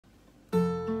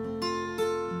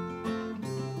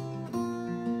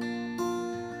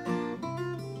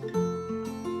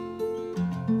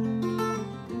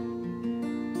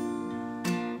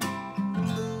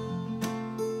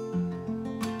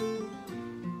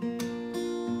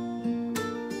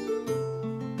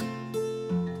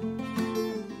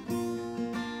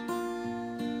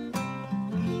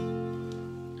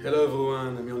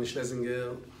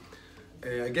Schlesinger.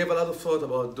 I gave a lot of thought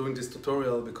about doing this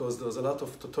tutorial because there's a lot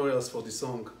of tutorials for this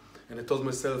song, and I told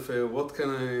myself, what can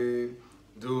I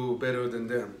do better than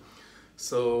them?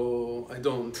 So I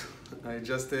don't. I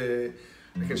just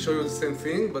I can show you the same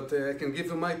thing, but I can give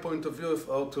you my point of view of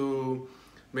how to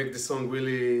make the song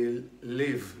really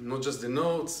live, not just the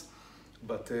notes,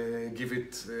 but give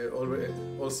it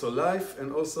also life,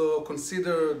 and also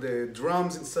consider the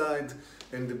drums inside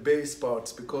and the bass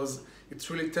parts, because it's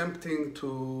really tempting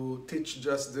to teach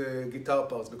just the guitar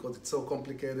parts because it's so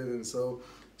complicated and so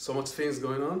much things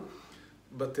going on.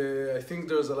 But I think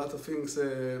there's a lot of things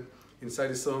inside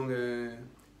the song,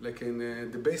 like in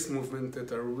the bass movement,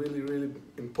 that are really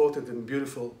important and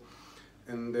beautiful.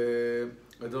 And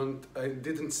I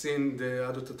didn't see in the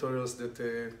other tutorials that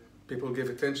people gave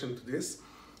attention to this,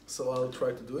 so I'll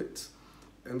try to do it.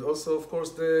 And also, of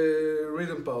course, the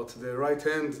rhythm part, the right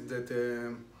hand, that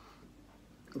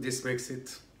this makes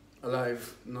it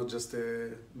alive, not just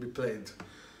be played.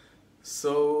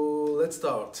 So let's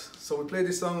start. So we play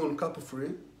this song on capo 3,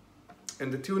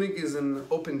 and the tuning is an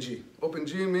open G. Open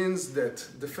G means that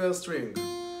the first string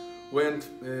went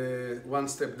one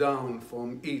step down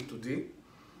from E to D.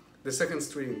 The second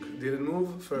string didn't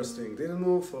move, first string didn't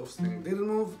move, fourth string didn't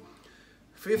move.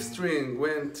 Fifth string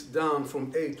went down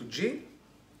from A to G,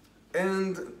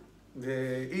 and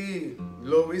the E,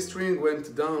 low E string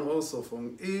went down also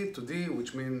from E to D,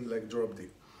 which means like drop D.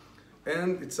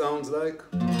 And it sounds like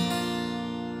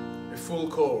a full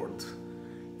chord.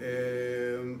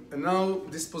 And now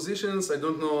these positions, I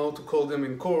don't know how to call them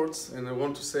in chords, and I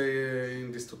want to say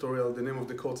in this tutorial the name of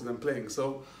the chords that I'm playing.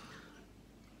 So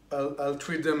I'll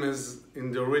treat them as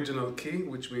in the original key,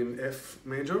 which means F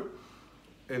major.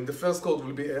 And the first chord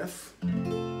will be F.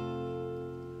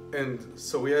 And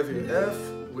so we have here F,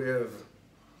 we have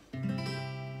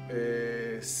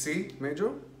C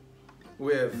major,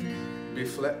 we have B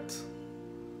flat,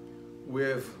 we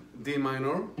have D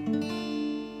minor,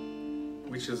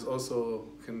 which is also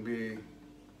can be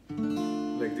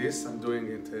like this. I'm doing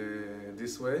it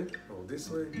this way, or this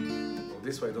way, or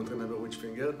this way. I don't remember which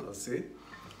finger, I'll see.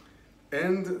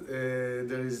 And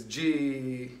there is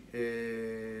G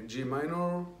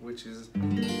minor, which is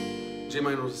G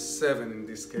minor 7 in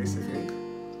this case, I think.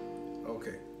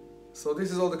 Okay, so this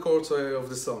is all the chords of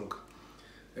the song.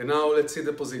 And now let's see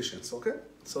the positions, okay?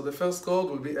 So the first chord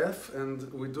will be F, and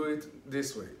we do it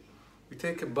this way. We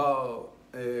take a bow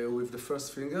with the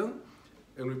first finger,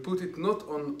 and we put it not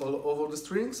on all over the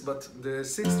strings, but the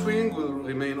sixth string will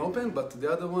remain open, but the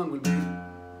other one will be,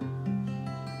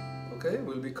 okay,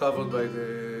 will be covered by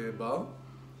the bow.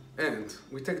 And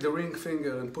we take the ring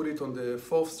finger and put it on the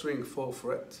fourth string, 4th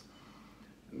fret.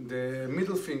 The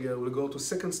middle finger will go to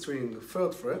second string,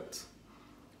 3rd fret,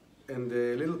 and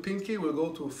the little pinky will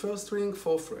go to first string,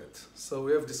 4th fret. So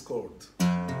we have this chord,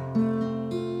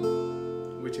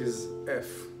 which is F,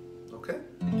 okay?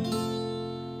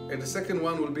 And the second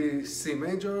one will be C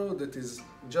major, that is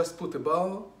just put a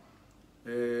bow,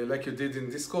 like you did in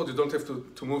this chord. You don't have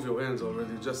to move your hands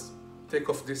already, just take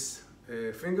off these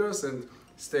fingers and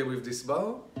stay with this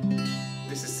bow.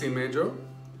 This is C major.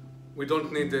 We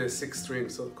don't need the 6th string,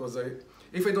 so because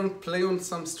if I don't play on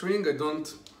some string, I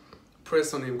don't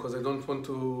press on him, because I don't want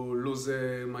to lose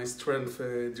my strength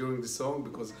during the song,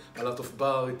 because a lot of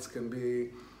bar, it can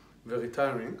be very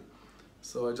tiring.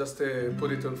 So I just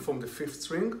put it on from the 5th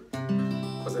string,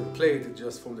 because I played it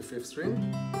just from the 5th string.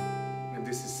 And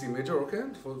this is C major, okay?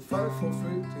 For 5, 4, 3,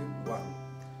 2, 1.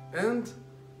 And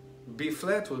B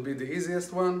flat will be the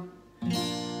easiest one.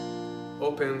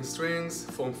 Open strings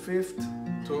from 5th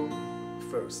to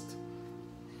 1st.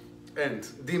 And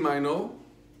D minor.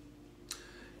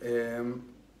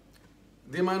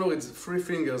 D minor is 3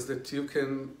 fingers that you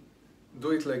can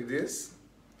do it like this.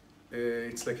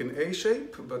 It's like an A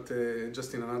shape, but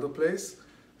just in another place.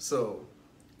 So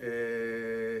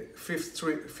 5th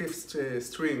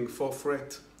string, 4th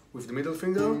fret with the middle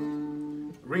finger.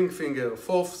 Ring finger,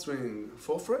 4th string,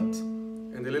 4th fret.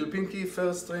 And the little pinky,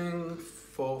 1st string,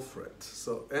 4th fret.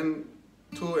 So, and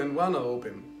 2 and 1 are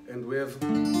open, and we have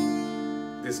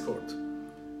this chord.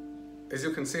 As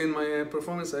you can see in my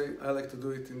performance, I like to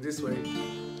do it in this way,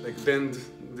 like bend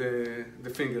the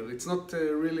finger. It's not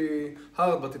really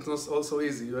hard, but it's not also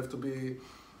easy. You have to be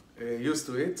used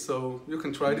to it, so you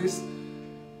can try this.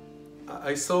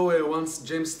 I saw once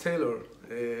James Taylor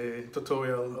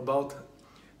tutorial about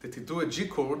that he do a G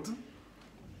chord.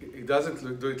 He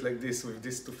doesn't do it like this with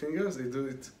these 2 fingers, he do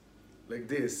it like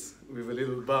this, with a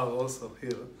little bar also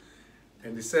here.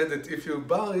 And he said that if you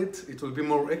bar it, it will be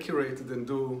more accurate than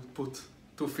put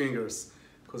 2 fingers.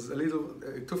 Because a little,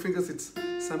 2 fingers, it's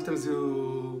sometimes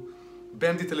you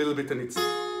bend it a little bit and it's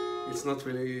it's not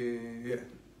really, yeah.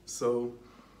 So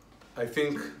I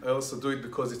think I also do it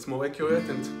because it's more accurate,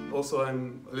 and also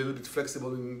I'm a little bit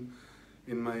flexible in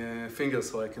my fingers,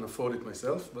 so I can afford it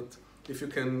myself. But if you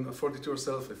can afford it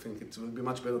yourself, I think it will be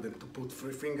much better than to put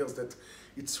 3 fingers that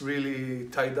it's really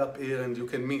tied up here and you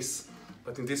can miss.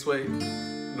 But in this way,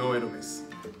 no way to miss.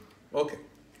 Okay,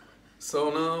 so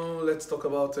now let's talk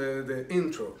about the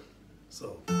intro.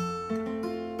 So.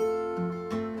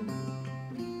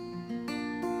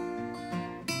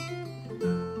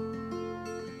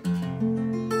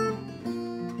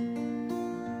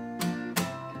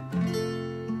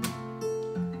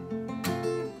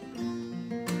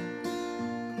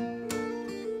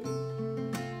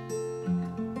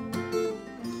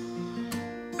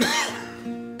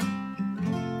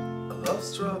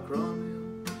 Struck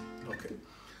Romeo. Okay,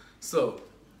 so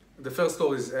the first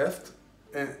chord is F,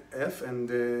 and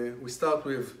we start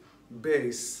with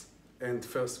bass and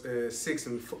first 6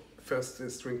 and first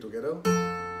string together,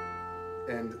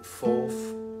 and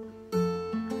 4th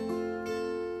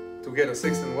together,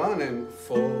 6 and 1, and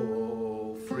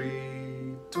 4,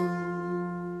 3, 2.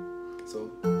 So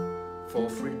 4,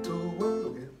 3, 2, 1.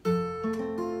 Okay.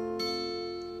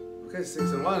 Okay,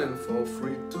 6 and 1, and 4,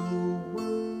 3, 2, 1.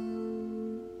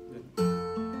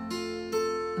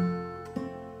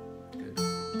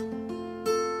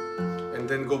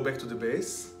 Then go back to the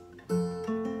bass, and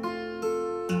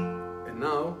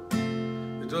now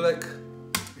you do like,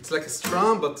 it's like a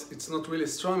strum, but it's not really a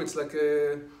strum, it's like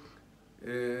a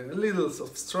little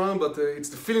of strum, but it's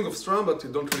the feeling of strum, but you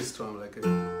don't really strum, like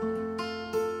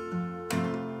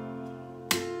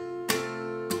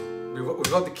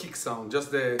without the kick sound,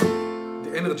 just the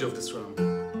energy of the strum.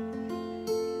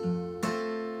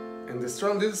 And this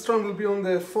strum will be on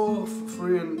the 4th,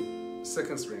 3 and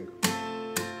 2nd string.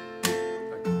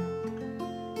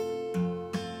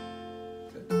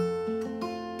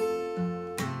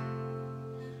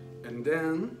 And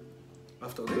then,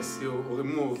 after this, you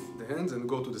remove the hands and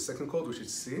go to the 2nd chord, which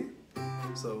is C.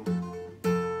 So,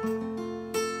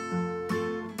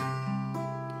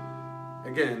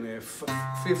 again,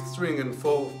 5th string and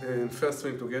 4th and 1st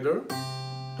string together,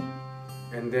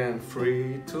 and then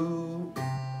 3, 2.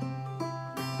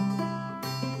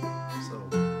 So,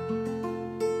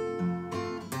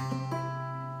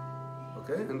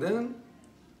 okay, and then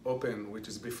open, which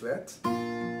is B flat.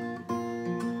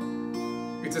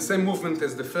 It's the same movement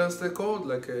as the first chord,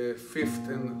 like a 5th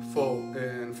and 4th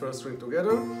and 1st string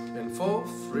together, and 4,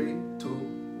 3, 2,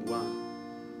 1.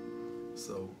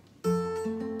 So.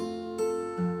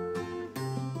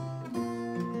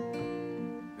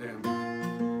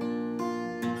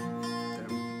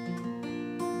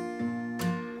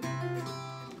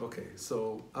 Okay,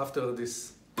 so after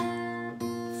this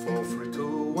 4, 3,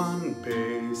 2, 1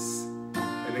 bass,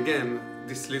 and again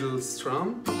this little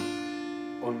strum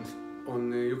on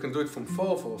you can do it from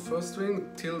 4 for 1st string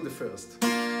till the 1st.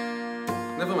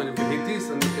 Never mind, you can hit this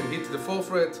and you can hit the 4th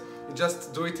fret. You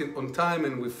just do it on time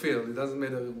and with feel. It doesn't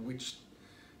matter which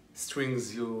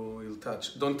strings you'll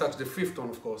touch. Don't touch the 5th one,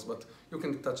 of course, but you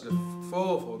can touch the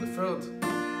 4th or the 3rd.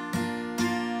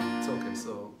 It's okay,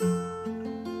 so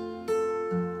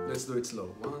let's do it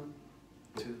slow. 1,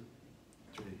 2,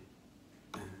 3.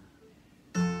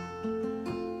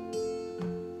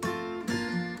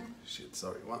 Shit,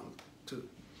 sorry. 1, 2,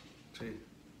 3.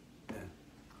 Yeah.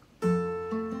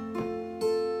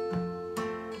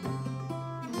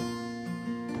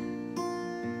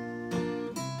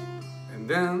 And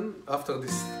then, after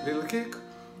this little kick,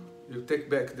 you take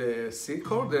back the C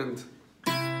chord and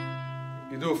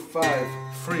you do 5,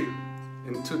 3,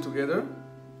 and 2 together.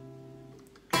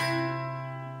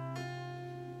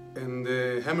 And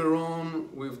hammer on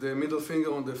with the middle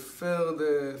finger on the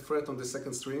 3rd fret on the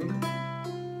 2nd string.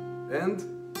 And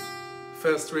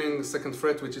 1st string, 2nd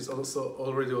fret, which is also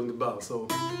already on the bar. So,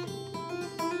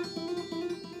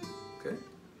 okay,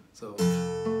 so.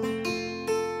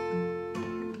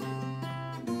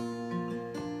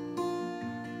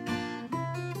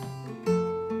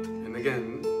 And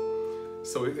again,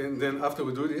 so, and then after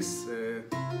we do this,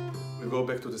 we go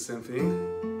back to the same thing.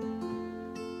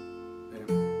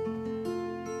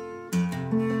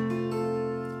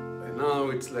 And now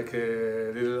it's like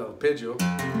a little arpeggio.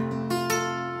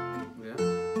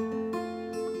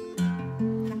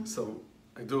 So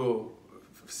I do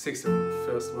 6 and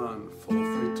 1st one, 4,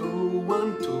 3, 2,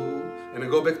 1, 2, and I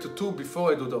go back to 2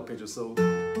 before I do the arpeggio. So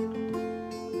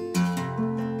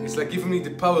it's like giving me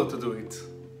the power to do it.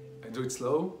 I do it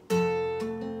slow,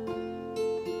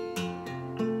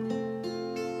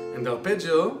 and the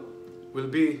arpeggio will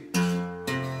be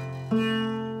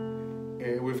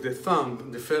with the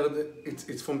thumb. The 3rd,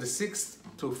 it's from the 6th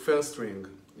to 1st string.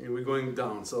 and we're going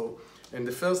down. So, and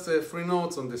the first three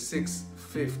notes on the 6th,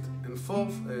 5th, and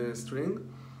 4th string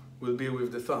will be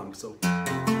with the thumb. So,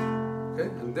 okay,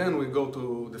 and then we go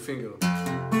to the finger.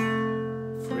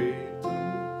 3,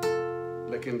 2,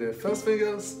 like in the first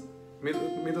fingers,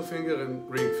 middle finger and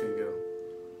ring finger.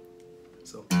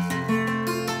 So,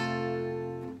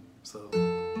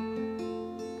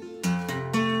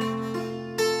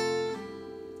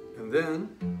 and then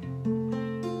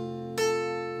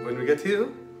when we get here,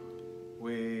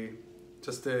 we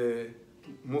just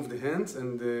move the hands,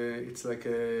 and it's like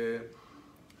a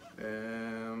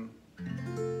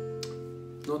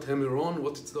not hammer-on.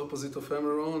 What is the opposite of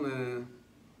hammer-on?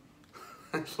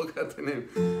 I forgot the name.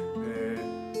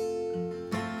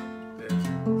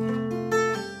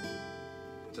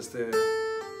 Just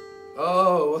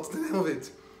oh, what's the name of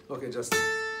it? Okay, just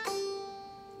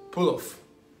pull off.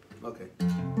 Okay.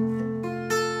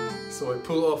 So I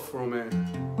pull off from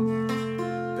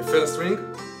the first string.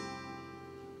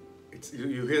 It's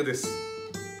you hear this,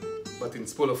 but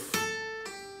it's pull off.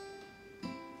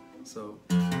 So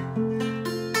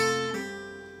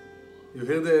you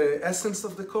hear the essence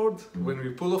of the chord. When we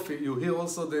pull off, you hear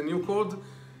also the new chord.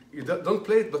 You don't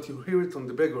play it, but you hear it on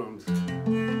the background.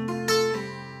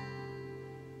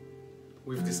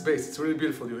 With this bass, it's really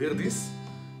beautiful. You hear this,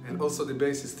 and also the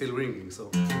bass is still ringing. So,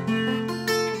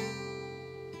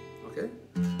 okay.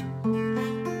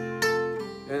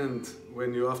 And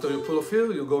when after you pull off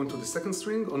here, you go into the second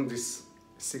string on this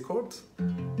C chord,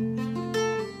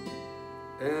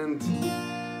 and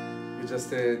you just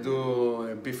do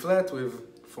a B flat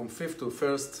from 5th to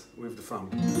 1st with the thumb.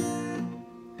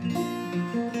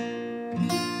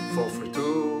 4, 3,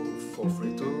 2, 4,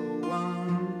 3, 2,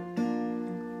 1.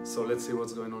 So let's see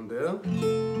what's going on there.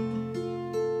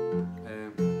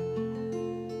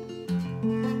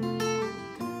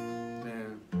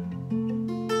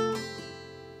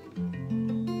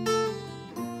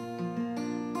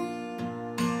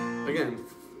 Again,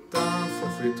 down, 4,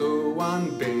 3, 2,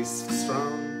 1, bass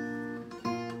strum.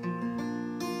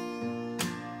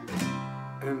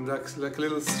 And like a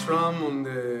little strum on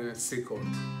the C chord.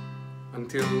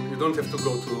 Until you don't have to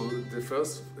go to the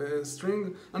first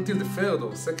string until the 3rd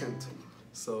or 2nd.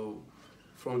 So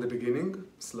from the beginning,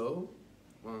 slow.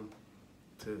 1,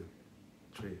 2,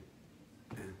 3,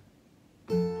 and.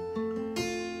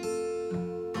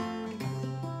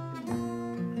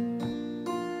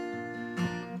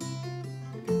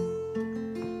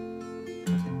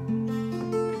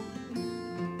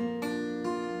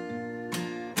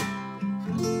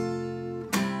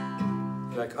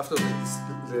 Like after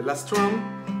the last strum,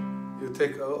 you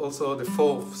take also the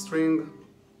 4th string,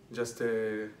 just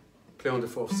play on the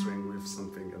 4th string with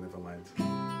something, never mind.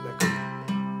 Like,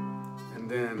 and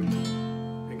then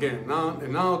again,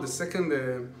 now the second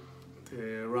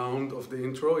round of the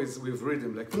intro is with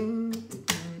rhythm, like.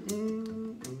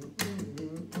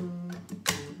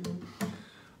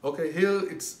 Okay, here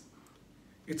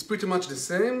it's pretty much the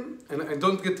same, and I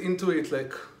don't get into it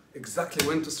like exactly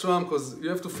when to strum, because you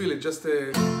have to feel it. Just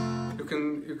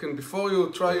you can before you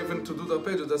try even to do the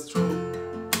arpeggio, just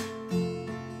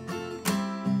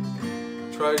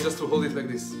try just to hold it like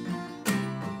this.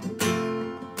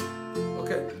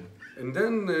 Okay, and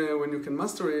then when you can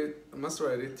master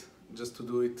it, just to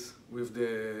do it with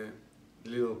the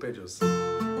little arpeggios.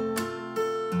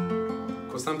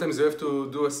 Because sometimes you have to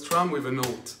do a strum with a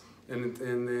note, and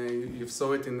you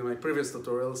saw it in my previous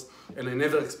tutorials, and I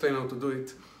never explain how to do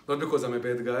it. Not because I'm a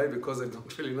bad guy, because I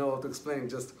don't really know how to explain.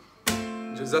 Just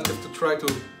have to try to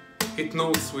hit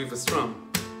notes with a strum.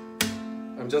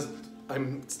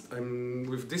 I'm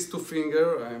with these 2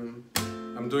 fingers.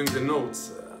 I'm doing the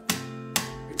notes.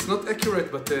 It's not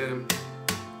accurate, but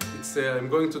it's I'm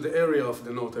going to the area of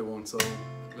the note I want. So,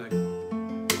 like,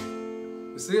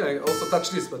 you see, I also touch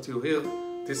this, but you hear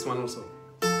this one also.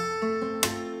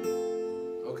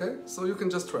 Okay, so you can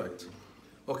just try it.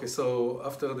 Okay, so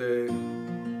after the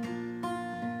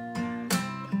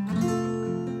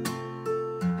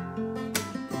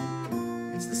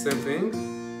same thing,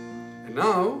 and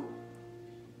now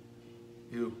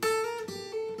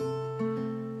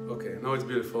okay, now it's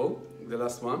beautiful, the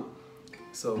last one.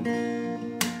 So,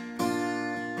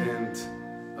 and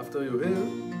after you hear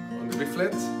on the B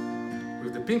flat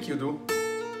with the pink you do,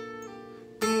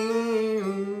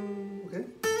 okay,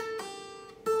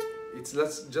 it's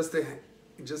just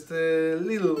a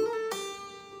little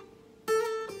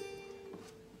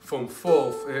from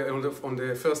 4th on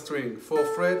the first string,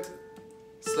 4th fret,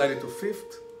 slide it to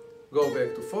 5th, go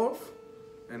back to 4th,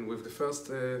 and with the first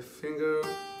finger,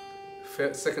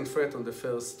 2nd fret on the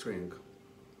 1st string.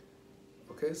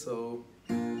 Okay, so,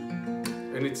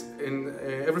 and and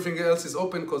everything else is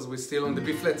open because we're still on the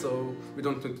B flat, so we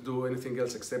don't need to do anything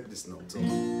else except this note. So.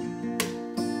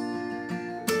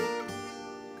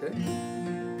 Okay.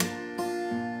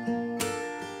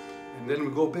 And then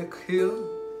we go back here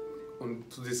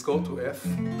to this chord to F.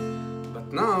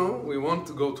 But now we want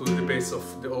to go to the bass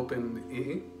of the open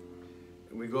E.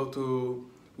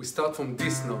 We start from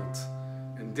this note.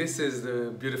 And this is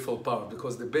the beautiful part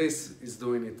because the bass is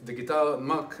doing it. The guitar,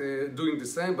 Mark doing the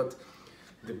same, but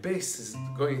the bass is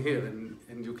going here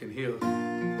and you can hear.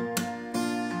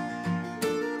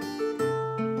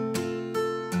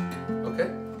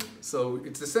 Okay? So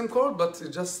it's the same chord, but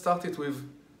it just started with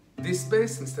this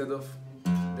bass instead of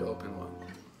the open one.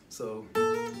 So.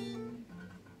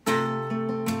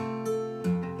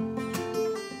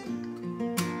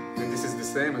 And this is the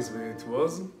same as it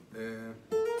was.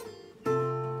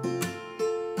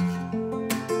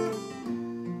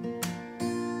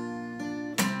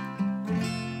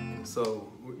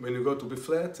 So when you go to B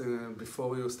flat,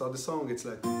 before you start the song, it's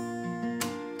like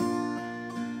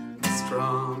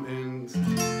strum and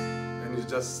you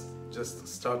just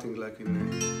starting like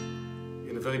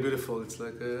in a very beautiful. It's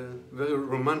like a very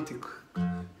romantic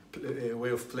way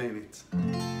of playing it.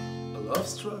 A love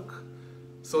struck.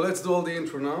 So let's do all the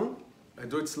intro now. I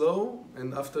do it slow,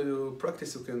 and after you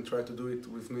practice, you can try to do it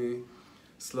with me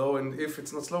slow. And if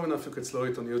it's not slow enough, you can slow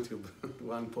it on YouTube.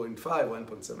 1.5,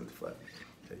 1.75.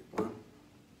 Okay, 1,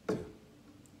 2,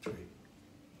 3,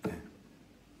 and.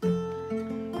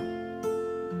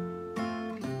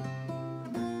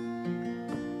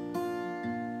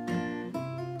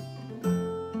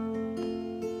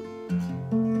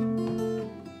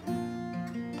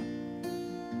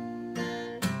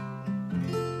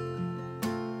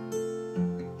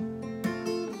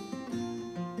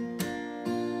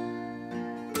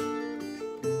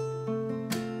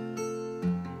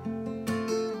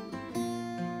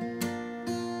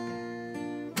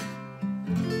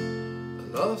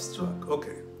 Love struck.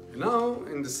 Okay. Now,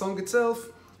 in the song itself,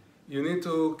 you need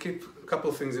to keep a couple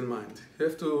of things in mind. You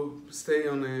have to stay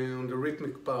on the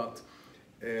rhythmic part,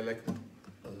 like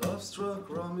a love struck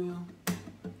Romeo,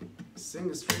 sing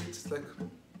a street. It's like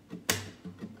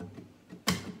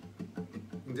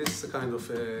this kind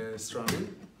of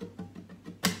strumming.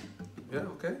 Yeah.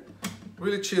 Okay.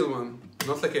 Really chill one.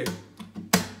 Not like a.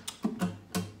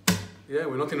 Yeah,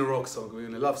 we're not in a rock song. We're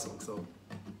in a love song. So.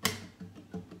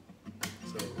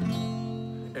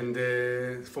 And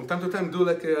from time to time do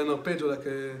like an arpeggio, like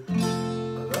a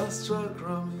love struck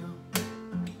Romeo,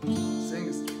 sing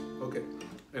it. Okay.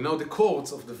 And now the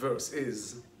chords of the verse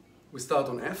is, we start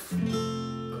on F, a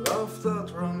love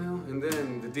struck Romeo, and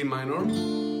then the D minor,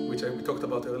 which we talked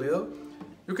about earlier.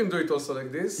 You can do it also like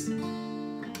this,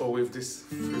 or with these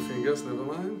 3 fingers, never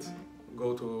mind.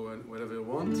 Go to whatever you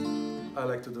want. I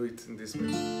like to do it in this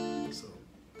way. So,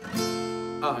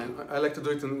 I like to do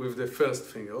it with the first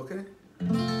finger, okay?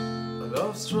 A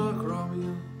love struck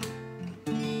Romeo,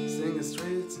 sing a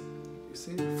street, you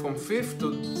see, from 5th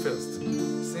to 1st.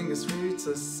 Sing a street,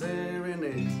 a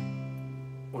serenade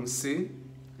on C,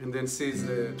 and then C is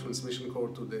the transmission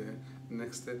chord to the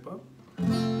next step up.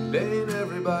 Laying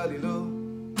everybody low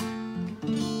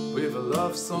with a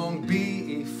love song,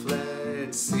 B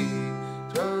flat C,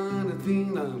 trying to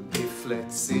think of B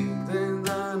flat C, then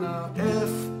F.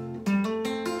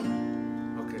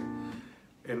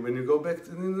 And when you go back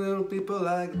to the little people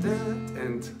like that,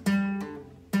 and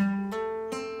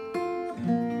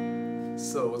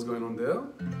so what's going on there?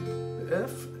 The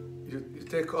F, you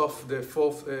take off the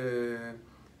 4th,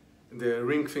 the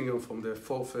ring finger from the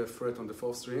 4th fret on the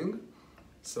 4th string,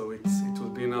 so it will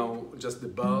be now just the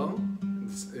bar,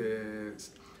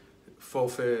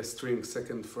 4th string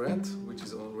 2nd fret, which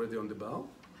is already on the bar,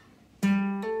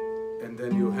 and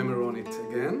then you hammer on it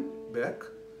again, back,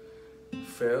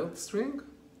 3rd string.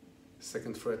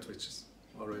 2nd fret, which is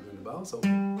already in the bar, so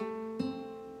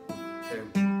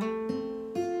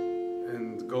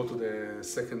and go to the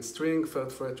 2nd string,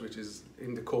 3rd fret, which is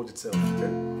in the chord itself.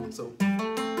 Okay, so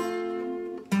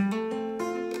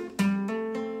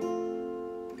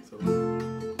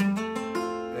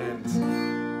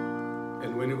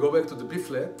and when you go back to the B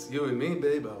flat, you and me,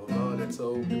 babe, that.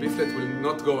 So the B flat will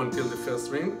not go until the 1st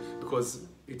string because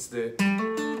it's the.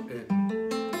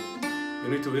 You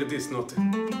need to hear this note.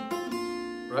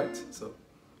 Right? So,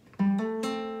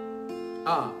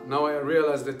 now I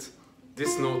realize that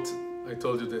this note, I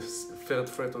told you the 3rd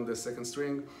fret on the 2nd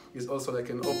string, is also like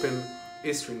an open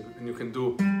E string, and you can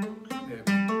do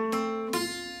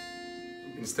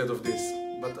instead of this.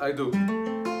 But I do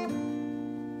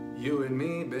you and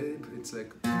me, babe, it's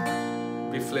like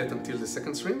B flat until the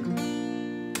 2nd string,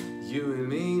 you and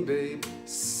me, babe,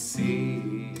 C,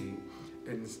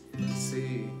 and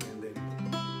C, and then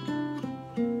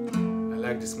I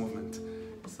like this movement.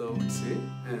 So C,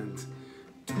 and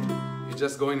you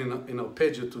just go in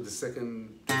arpeggio to the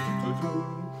second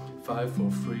 5,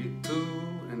 4, 3, 2,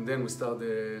 and then we start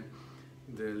the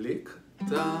lick.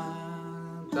 Da,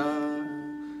 da,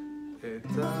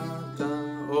 da, da.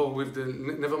 Oh, with the,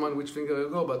 never mind which finger you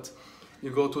go, but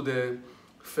you go to the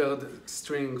 3rd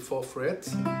string 4th fret,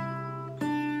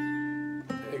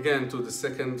 again to the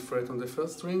 2nd fret on the 1st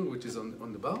string, which is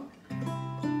on the bar,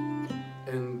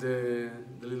 and the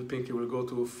little pinky will go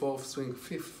to 4th string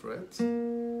 5th fret,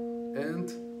 and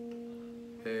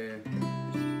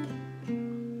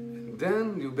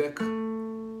then you back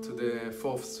to the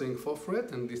 4th string 4th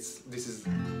fret, and this is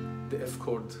the F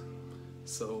chord.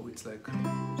 So it's like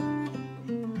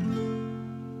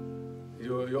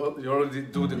you already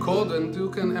do the chord, and you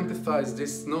can emphasize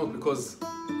this note because,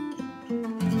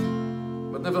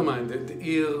 but never mind, the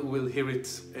ear will hear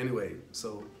it anyway.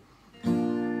 So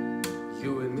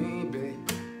you and me,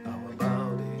 babe, how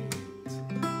about it?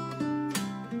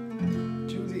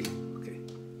 Julie, okay.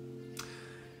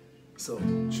 So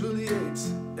Juliet,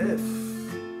 F,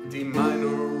 D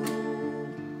minor,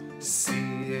 C,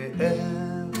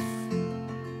 F,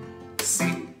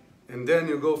 C, and then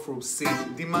you go from C,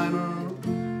 D minor.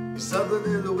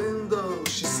 Suddenly in the window,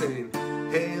 she's saying,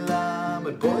 hey, la,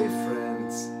 my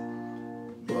boyfriends,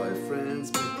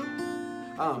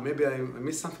 maybe I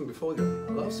missed something before that.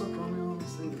 I love song, Romeo,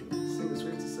 sing a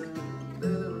sweet song,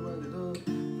 let everybody know,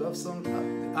 love song.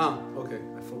 Okay,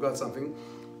 I forgot something.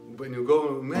 When you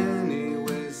go many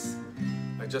ways,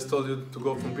 I just told you to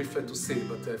go from B flat to C,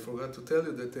 but I forgot to tell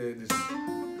you that this.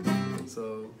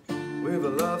 So, we've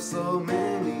loved so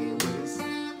many ways.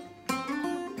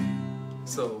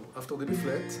 So, after the B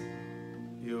flat,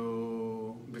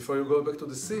 before you go back to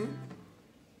the C,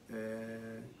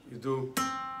 you do,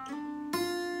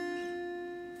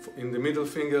 in the middle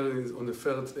finger is on the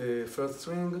 3rd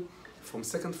string, from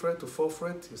 2nd fret to 4th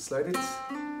fret, you slide it,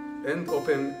 and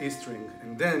open E string,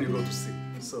 and then you go to C.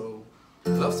 So,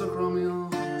 love song Romeo,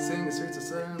 sing a sweet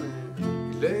song,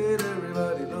 let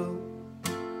everybody know,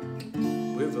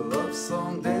 with a love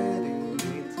song that you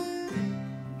need,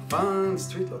 fun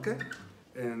street, okay?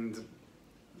 And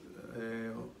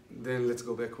then let's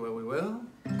go back where we were.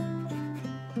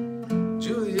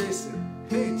 Juliet said,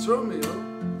 hey, it's Romeo,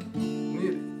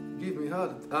 give me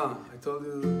heart. I told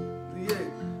you, yeah,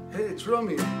 hey, it's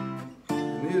Romeo,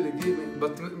 nearly give me,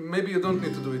 but maybe you don't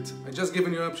need to do it. I just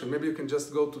given you an option. Maybe you can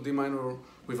just go to D minor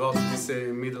without this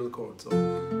middle chord. So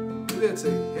Juliet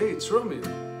say, hey, it's Romeo.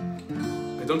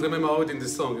 I don't remember how it in the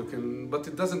song. You can, but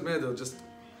it doesn't matter. Just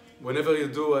whenever you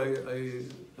do,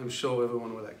 I'm sure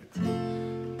everyone will like it.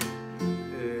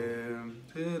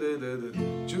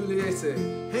 Juliet say,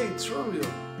 hey, it's Romeo.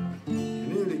 You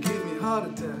nearly gave me a heart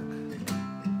attack.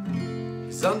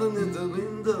 He's underneath the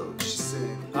window, she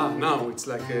said. Now it's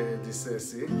like this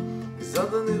C. He's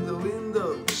underneath the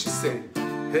window, she said.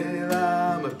 Hey,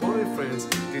 my boyfriend's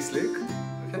this lick.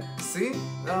 Okay, C.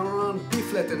 Now we're on B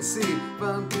flat and C.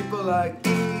 Fun people like E,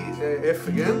 F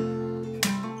again.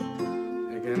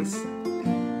 Again,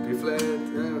 B flat.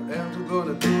 And what you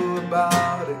gonna do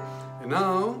about it? And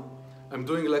now I'm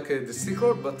doing like the C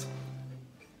chord, but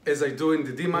as I do in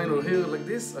the D minor here like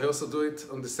this, I also do it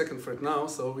on the 2nd fret now,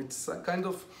 so it's a kind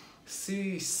of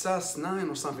C sus9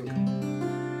 or something.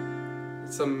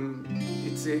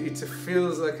 It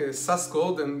feels like a sus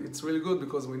chord, and it's really good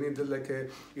because we need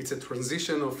it's a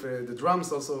transition of the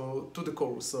drums also to the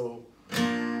chorus. So,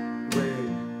 wait,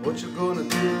 what you gonna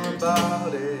do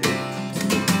about it?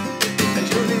 And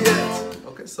Juliet.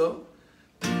 Okay, so,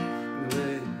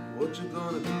 wait, what you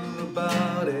gonna do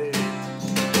about it?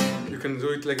 You can do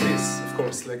it like this, of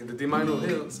course, like the D minor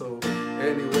here. So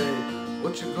anyway,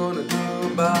 what you gonna do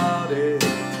about it?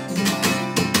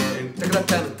 And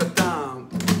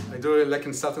I do it like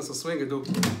in Sultans of Swing. I do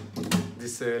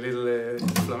this little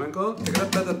flamenco.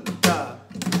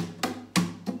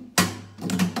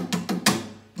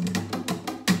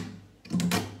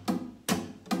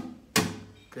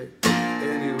 Okay.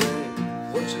 Anyway,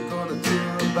 what you gonna do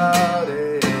about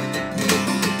it?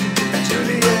 And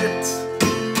Juliet.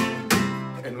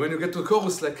 And when you get to the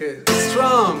chorus, like a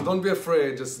strum, don't be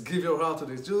afraid, just give your heart to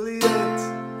this. Juliet.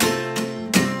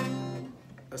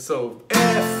 So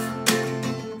F,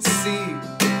 C,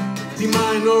 D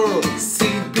minor, C,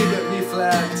 B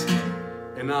flat,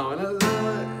 and now and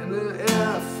then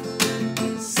F,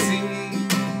 C,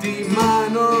 D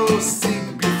minor, C,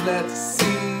 B flat, C,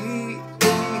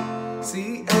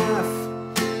 C, F,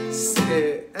 C,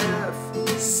 F,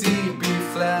 C, B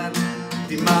flat, D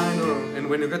D minor, and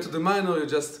when you get to the minor, you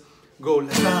just go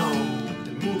down,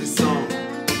 the movie song,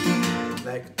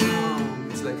 like down.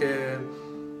 It's like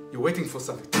you're waiting for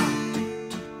something.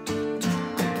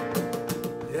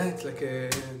 Yeah, it's like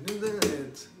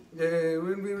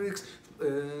when we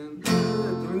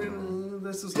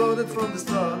this was loaded from the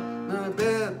start. Not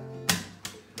bad.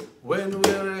 When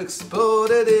we're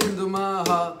exploded into my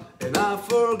heart, and I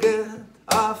forget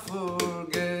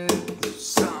the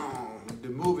sound, the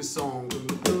movie song.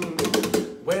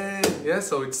 When, yeah,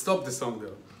 so it stopped the song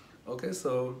there. Okay,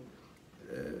 so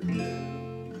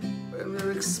when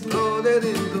we're exploded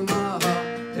into my heart,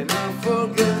 and I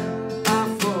forget,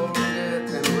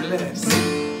 and relax.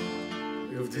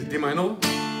 We have the D minor,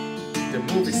 the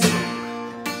movie song.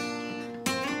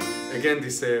 Again,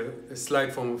 this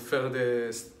slide from third,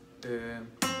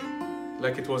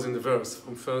 like it was in the verse,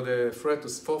 from third fret to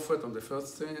fourth fret on the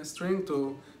first string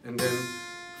to, and then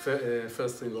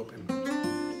first string open.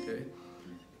 Okay.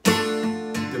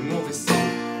 The movie song,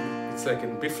 it's like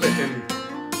in B flat,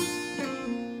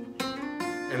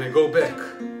 and I go back.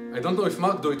 I don't know if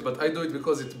Mark do it, but I do it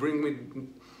because it brings me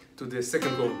to the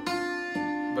second chord.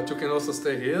 But you can also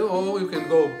stay here, or you can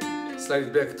go slide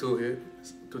it back to here,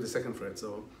 to the second fret.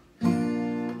 So.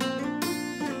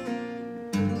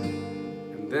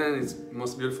 Then it's the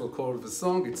most beautiful chord of the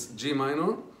song. It's G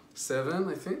minor, 7,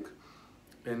 I think.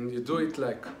 And you do it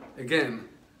like, again,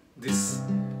 this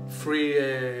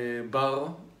 3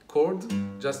 bar chord,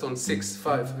 just on 6,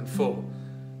 5, and 4.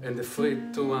 And the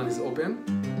 3, 2, 1 is open.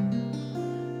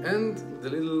 And the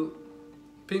little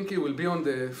pinky will be on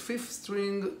the 5th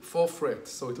string, 4th fret.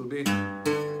 So it will be,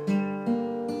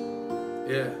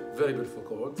 yeah, very beautiful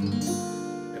chord.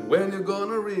 And when you're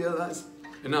gonna realize,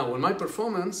 and now on my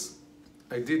performance,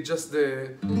 I did just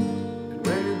the, and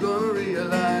when you're gonna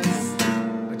realize,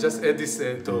 I just add this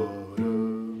do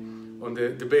on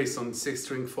the bass on 6th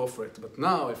string 4th fret, but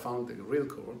now I found the real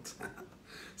chord.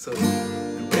 So,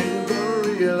 and when you're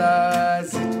gonna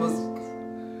realize it was,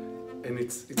 and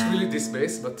it's really this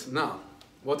bass, but now,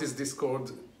 what is this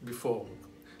chord before?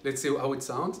 Let's see how it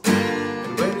sounds.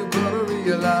 And when you're gonna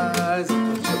realize it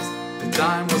was just, the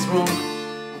time was wrong,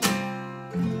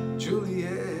 Juliet.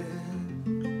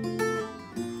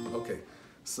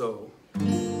 So,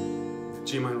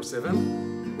 G minor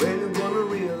 7, when you're gonna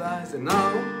realize, and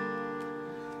now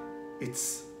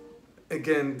it's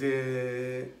again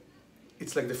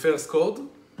it's like the first chord,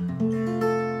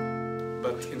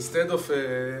 but instead of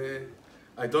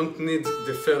I don't need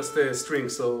the first string,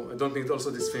 so I don't need also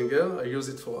this finger. I use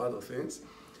it for other things.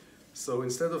 So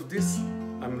instead of this,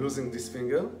 I'm losing this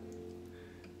finger,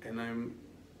 and I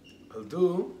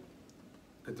do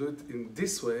it in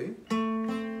this way.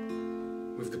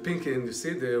 With the pinky, and you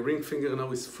see the ring finger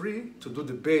now is free to do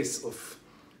the bass of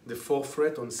the 4th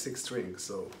fret on 6th string.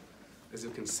 So, as you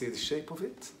can see the shape of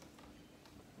it,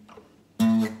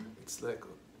 it's like,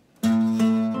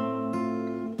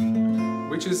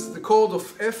 which is the chord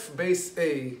of F bass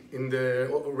A in the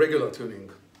regular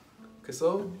tuning. Okay,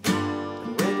 so,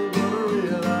 when you're gonna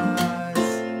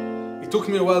realize, it took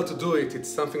me a while to do it. It's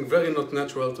something very not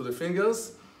natural to the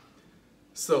fingers.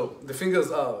 So, the fingers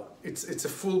are, it's a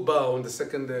full bar on the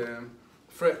 2nd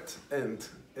fret, and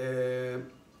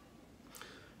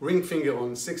ring finger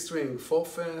on 6th string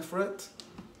 4th fret,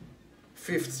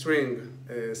 5th string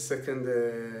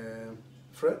 2nd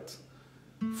fret,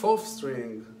 4th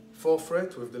string 4th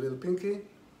fret with the little pinky,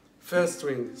 1st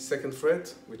string 2nd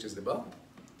fret, which is the bar,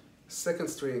 2nd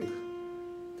string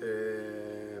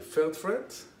 3rd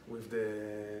fret with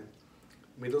the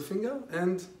middle finger,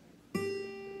 and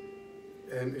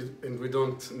we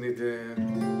don't need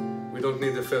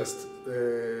the first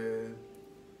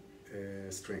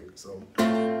string. So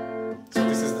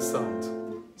this is the sound.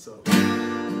 So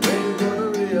when you're gonna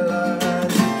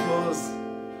realize it was,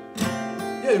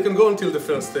 yeah, you can go until the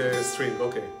first string.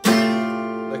 Okay,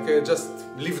 like just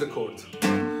leave the chord.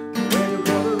 When you're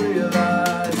gonna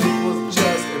realize it was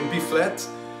just in B flat,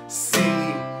 C,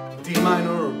 D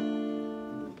minor,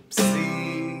 C,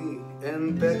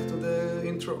 and back to the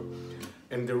intro.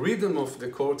 And the rhythm of the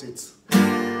chord, it's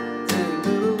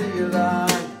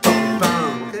realize,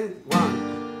 bam, okay?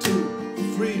 1,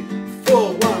 2, 3,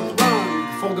 4, 1,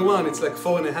 1. Before the 1, it's like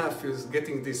 4.5. You're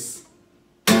getting this.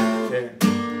 Yeah.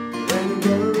 When you're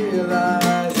gonna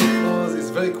realize it was this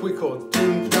very quick chord. When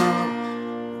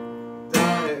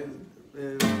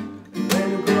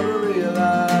you're gonna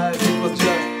realize it was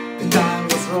just the time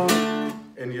was wrong.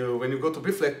 And when you go to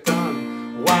B flat, down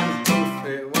 1, 2,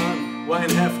 3, 1,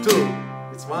 1.5, 2.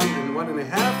 It's 1 and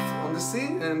 1.5 on the C,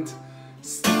 and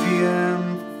C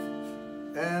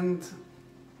and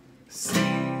C,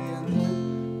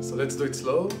 and so let's do it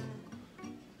slow.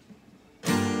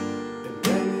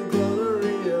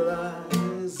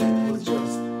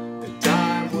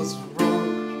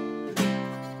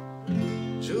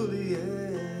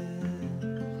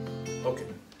 Okay,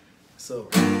 so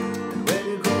when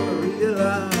you're gonna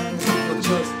realize not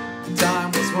just the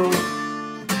time was wrong,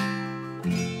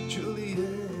 Juliet.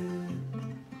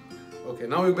 Okay,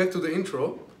 now we're back to the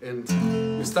intro, and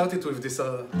we started with this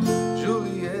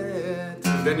Juliet,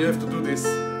 and then you have to do this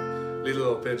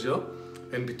little arpeggio,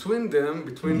 and between them,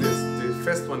 between this, the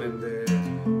first one and the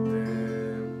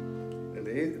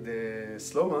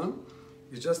slow one,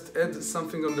 you just add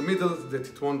something on the middle that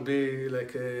it won't be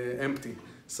like empty.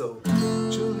 So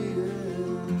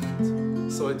Juliet.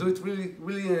 So I do it really,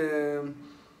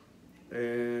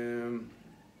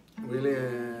 really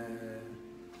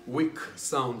weak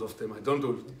sound of them. I don't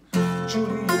do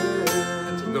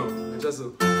Juliet. No, I just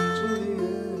do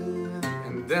Juliet,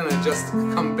 and then I just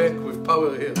come back with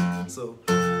power here. So.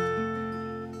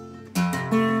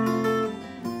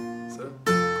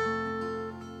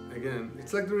 Again,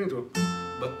 it's like the intro,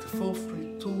 but the 4,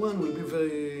 3, 2, 1 will be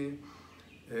very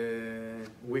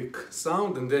weak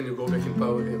sound, and then you go back in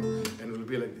power here, and it will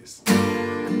be like this.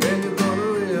 And then you're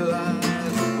gonna realize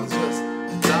it was just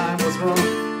the time was wrong.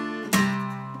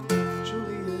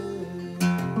 Juliet.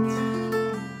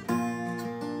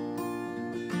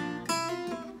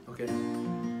 Okay,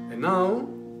 and now,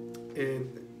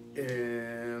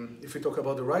 if we talk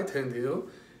about the right hand here,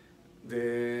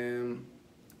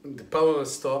 the power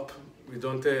stop, we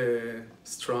don't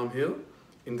strum here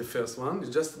in the first one.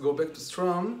 You just go back to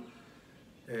strum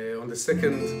on the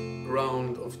second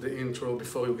round of the intro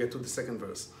before you get to the second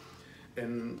verse.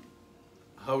 And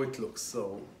how it looks.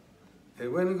 So,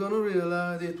 when you're gonna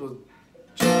realize it was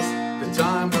just the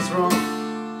time was wrong,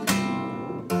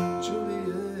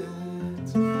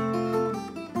 Juliet.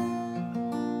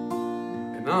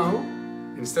 And now,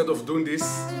 instead of doing this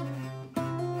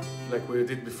like we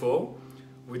did before,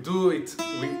 we do it,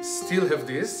 we still have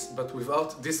this, but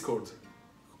without this chord.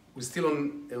 We're still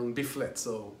on B flat,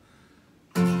 so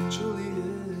Juliet.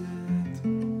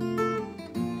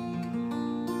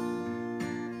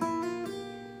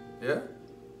 Yeah?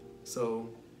 So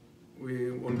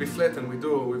we on B flat, and we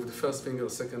do with the first finger,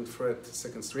 second fret,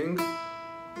 second string.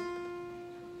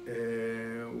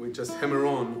 We just hammer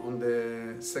on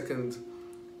the second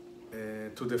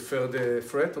to the third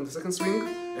fret on the second string,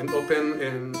 and open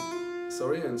and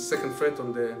second fret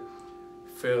on the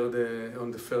third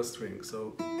on the first string.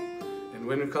 So, and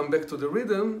when we come back to the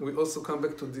rhythm, we also come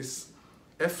back to this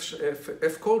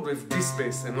F chord with this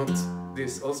bass and not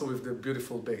this, also with the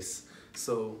beautiful bass.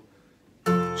 So,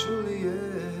 Juliet.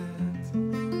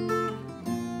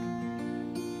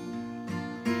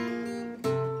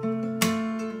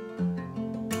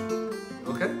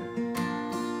 Okay.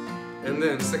 And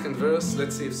then second verse.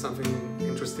 Let's see if something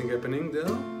interesting happening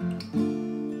there.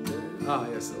 Ah,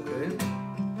 yes, okay.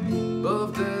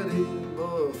 Both daddy,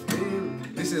 both me.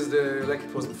 This is the, like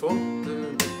it was before.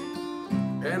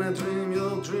 And I dream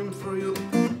your dream for you.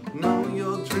 Now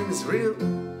your dream is real.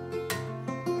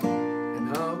 And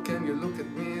how can you look at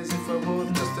me as if I were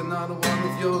just another one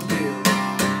of your deal?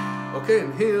 Okay,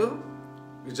 and here,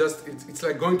 you just, it's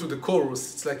like going to the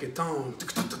chorus. It's like a tone.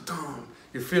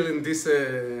 You're feeling this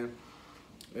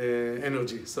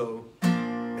energy, so.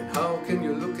 How can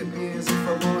you look at me as if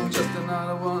I were just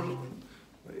another one?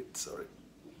 Wait, sorry.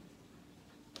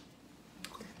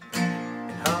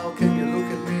 And how can you look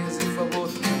at me as if I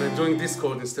was? And I'm doing this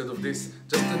chord instead of this.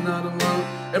 Just another one.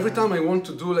 Every time I want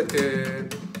to do like a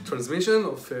transmission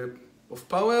of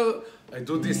power, I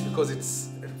do this because it's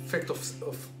effect of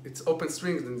it's open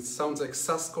strings, and it sounds like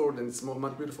sus chord, and it's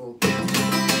much beautiful.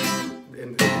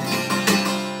 And,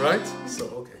 right? So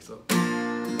okay, so.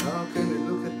 How can you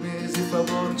look at me as if I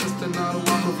were just another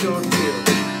one of your deal?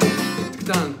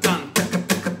 Dun, dun, taka,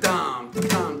 taka, dun,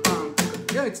 dun, dun.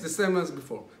 Yeah, it's the same as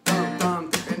before. Dun, dun,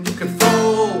 and you can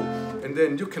fall, and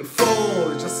then you can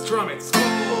fall. You just strum it.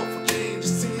 Fall for change,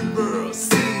 silver,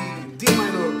 C, D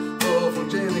minor. Oh, for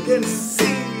change again, C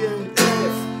and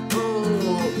F.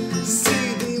 Oh, C,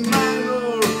 D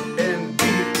minor, and B.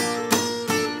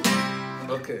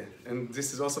 Okay, and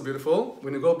this is also beautiful.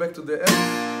 When you go back to the F,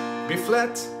 B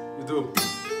flat, you do.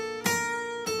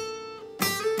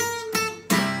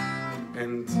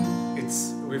 And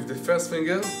it's with the first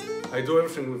finger. I do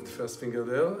everything with the first finger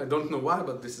there. I don't know why,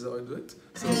 but this is how I do it.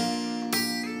 So,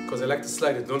 because I like to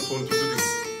slide it, don't want to do this,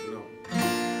 you know.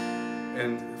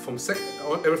 And from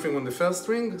everything on the first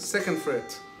string, second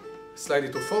fret, slide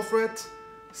it to 4th fret,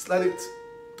 slide it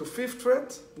to 5th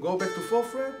fret, go back to 4th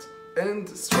fret, and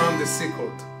strum the C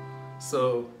chord.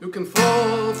 So you can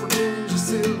fall for change of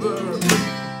silver,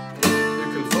 you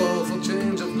can fall for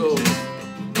change of gold,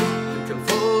 you can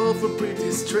fall for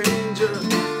pretty stranger,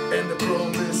 and the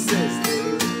promise is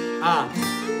this.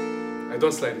 I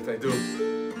don't slide it, I do.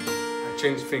 I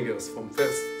change fingers from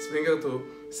first finger to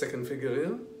second finger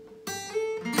here.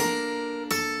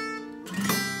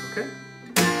 Okay.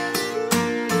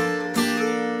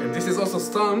 And this is also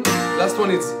strum. Last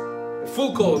one is a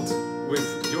full chord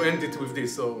with, you end it with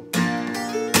this, so.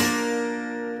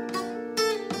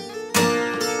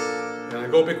 And I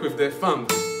go back with the thumb.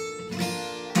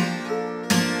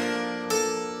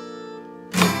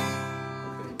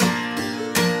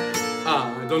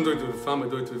 I don't do it with the thumb, I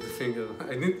do it with the finger.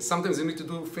 Sometimes you need to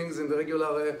do things in the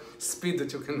regular speed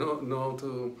that you can know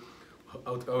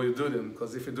how you do them,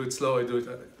 because if you do it slow, I do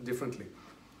it differently.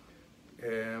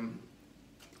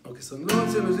 Okay, so no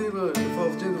one's in the zebra, and the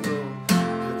fourth gentleman,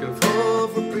 looking for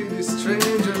pretty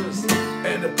strangers,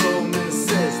 and the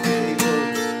promises they go.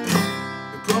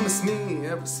 You promise me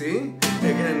F, C,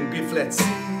 again B flat C,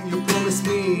 you promise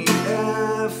me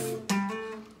F.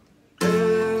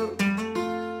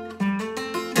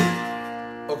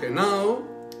 Okay, now,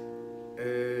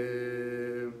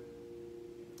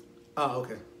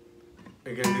 okay,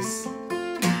 again this,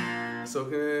 so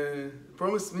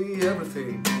promise me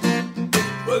everything,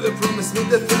 well they promise me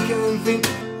that they can think,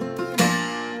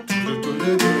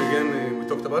 again we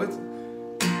talked about it,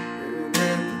 and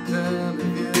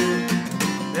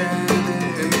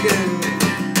again,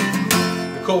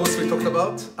 the chorus we talked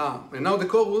about, and now the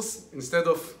chorus, instead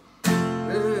of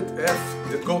F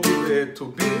that go to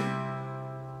B,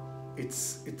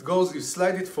 it goes, you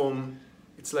slide it from,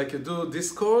 it's like you do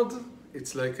this chord,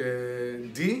 it's like a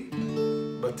D,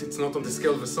 but it's not on the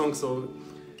scale of the song, so,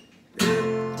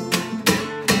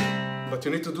 but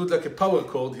you need to do like a power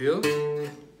chord here.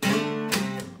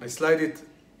 I slide it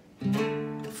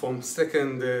from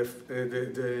second, the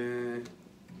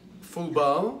full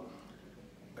bar.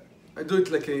 I do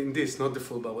it like in this, not the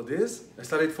full bar, but this. I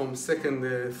slide it from second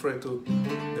fret to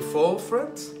the fourth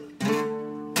fret.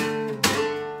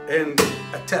 And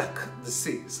attack the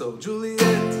C. So Juliet.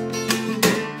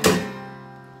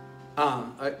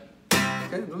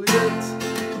 Okay, Juliet.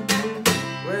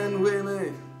 When we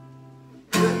made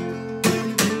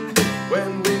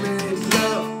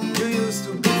love, you used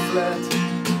to be flat.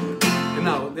 And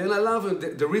now, then I love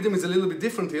it. The rhythm is a little bit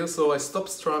different here, so I stop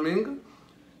strumming,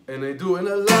 and I do, and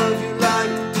I love you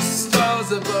like the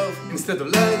stars above, instead of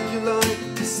like you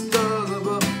like the stars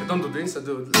above. I don't do this. I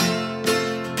do it.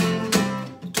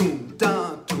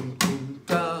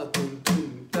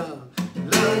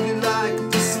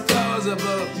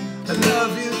 I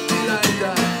love you till I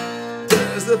die.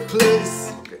 There's a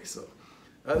place. Okay, so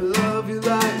I love you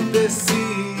like the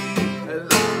sea. I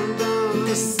love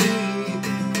the sea.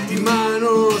 D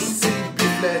minor, C, B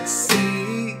flat, C,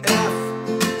 F,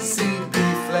 C, B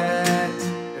flat.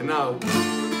 And now,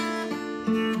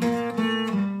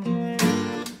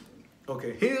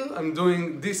 okay, here I'm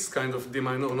doing this kind of D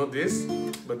minor, not this,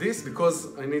 but this, because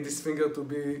I need this finger to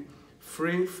be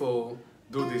free for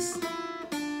do this.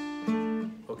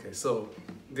 Okay, so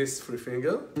this free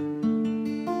finger.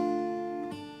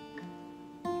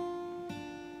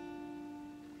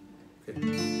 Okay.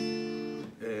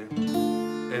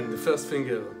 And the first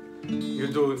finger, you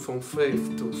do it from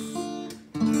fifth to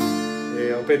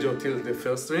arpeggio till the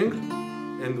first string.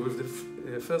 And with the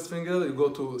first finger, you go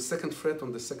to second fret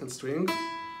on the second string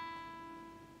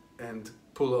and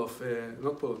pull off,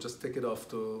 not pull off, just take it off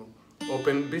to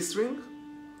open B string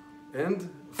and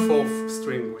fourth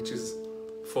string, which is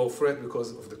 4th fret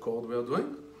because of the chord we are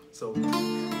doing. So,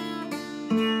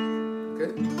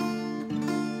 okay.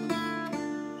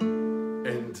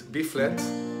 And B flat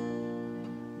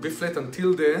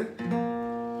until the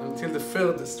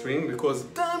third string, because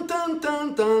tan tan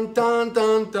tan tan tan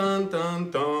tan tan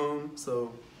tan tan.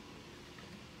 So,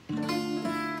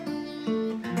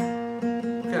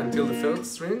 okay, until the third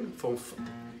string.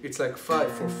 It's like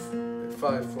 5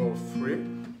 4 3,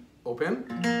 open.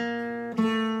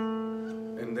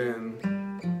 And then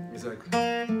it's like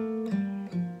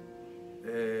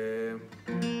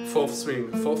 4th string,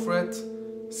 4th fret,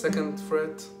 2nd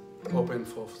fret, open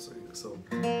 4th string. So,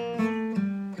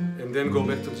 and then go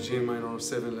back to the G minor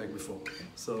 7 like before.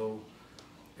 So,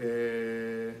 I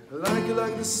like you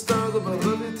like the stars above,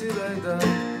 love you till I die.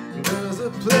 There's a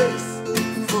place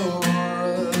for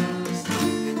us.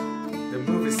 The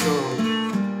movie song.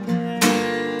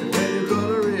 And when you're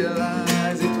gonna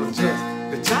realize it was just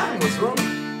the time was wrong.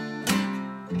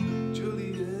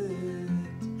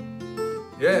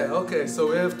 Yeah, okay, so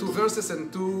we have 2 verses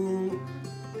and two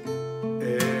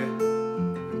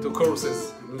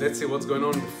choruses. Let's see what's going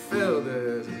on in the third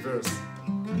verse.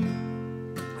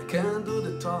 I can't do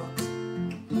the talk.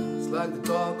 It's like the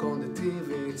talk on the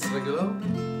TV. It's regular.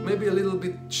 Maybe a little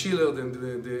bit chiller than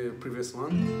the previous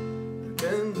one. I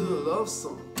can't do a love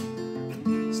song.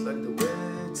 It's like the way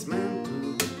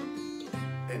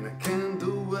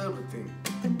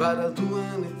but I'll do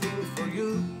anything for you.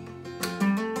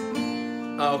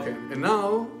 Okay, and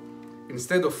now,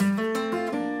 instead of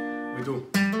we do,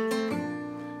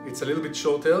 it's a little bit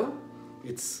shorter,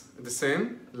 it's the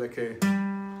same, like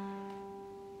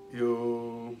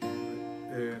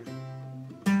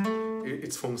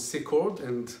it's from C chord,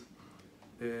 and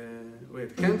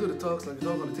wait, I can't do the talks like you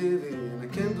talk on the TV, and I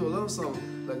can't do a love song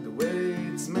like the way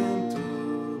it's meant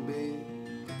to be,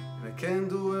 and I can't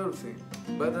do everything,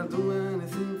 but I'll do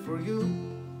anything for you,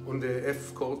 on the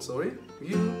F chord, sorry,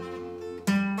 you.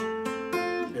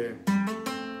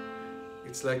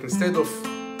 It's like instead of,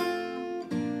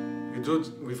 you do it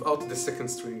without the second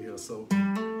string here, so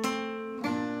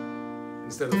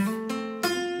instead of,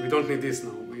 we don't need this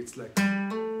now, it's like,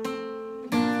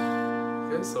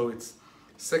 okay, so it's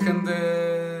second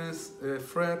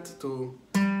fret to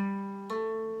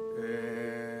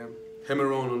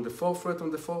hammer on the 4th fret on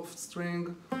the 4th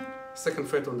string, 2nd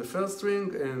fret on the 1st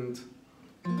string, and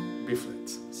B flat.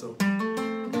 So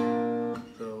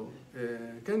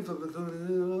can't do the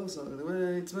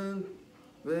way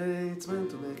it's meant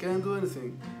to be. I can't do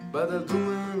anything, but I'll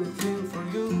do anything for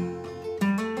you.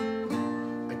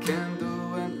 I can't do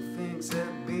anything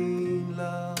except be in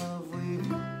love with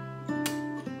you.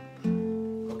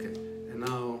 Okay, and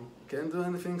now can't do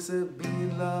anything except be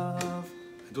in love.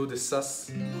 I do the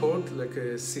sus chord like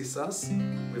a C sus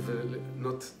with a,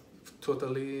 not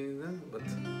totally, but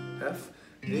half.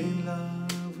 In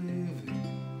love with you.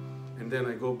 And then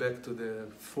I go back to the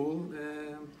full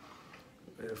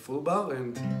bar,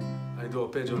 and I do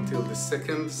arpeggio until the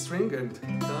 2nd string, and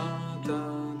da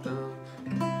da da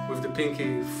with the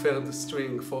pinky 3rd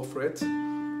string 4th fret,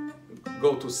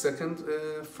 go to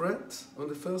 2nd fret on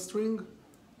the 1st string,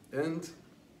 and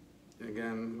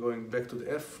again going back to the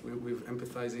F with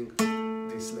emphasizing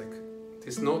this, like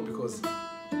this note, because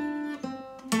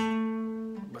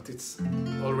but it's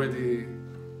already,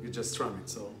 you just strum it,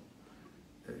 so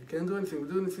I can't do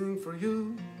anything for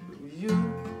you, you.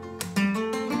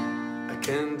 I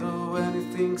can't do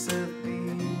anything except be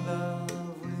in love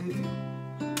with you.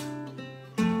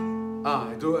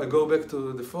 I go back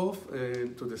to the 4th,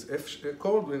 to this F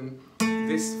chord, when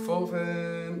this 4th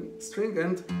string,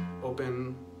 and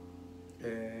open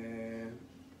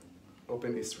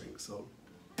E string, so.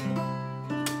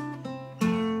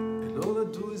 And all I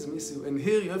do is miss you. And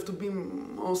here you have to be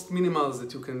most minimal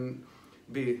that you can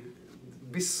be.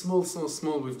 Be small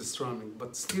with the strumming,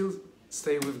 but still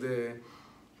stay with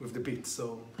the beat.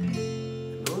 So,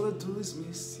 and all I do is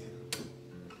miss you.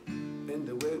 And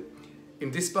the way,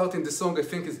 in this part in the song, I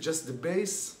think it's just the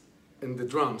bass and the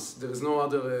drums. There is no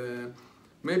other,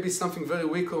 maybe something very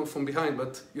weak from behind,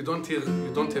 but you don't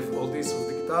have all this with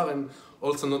the guitar, and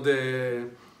also not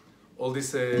all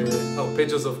these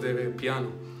arpeggios of the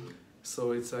piano.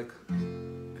 So it's like,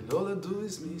 and all I do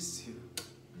is miss you.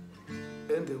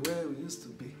 And the way we used to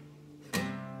be,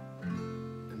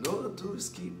 and all I do is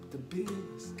keep the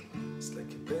business. It's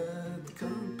like a bad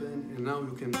company. And now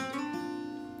you can,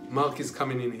 Mark is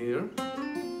coming in here,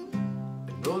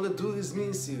 and all I do is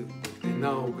miss you. And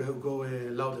now go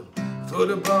louder. Through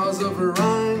the bars of a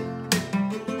rhyme.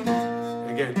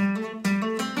 Again,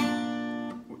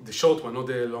 the short one, not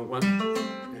the long one.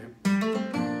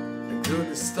 And to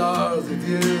the stars with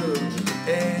you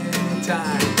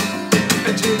anytime.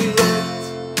 And Juliet.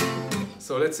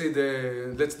 So let's do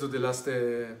the last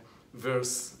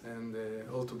verse and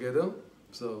all together.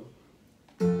 So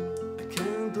I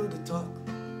can't do the talk.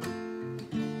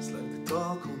 It's like the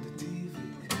talk on the TV.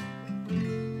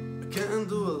 I can't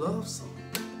do a love song.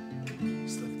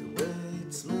 It's like the way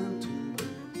it's meant to be.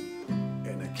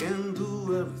 And I can't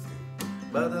do everything,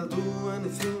 but I'll do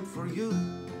anything for you.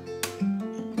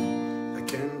 I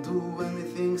can't do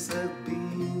anything except be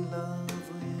in love.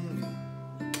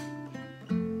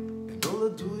 All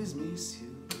I do is miss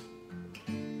you,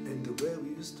 and the way we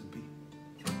used to be.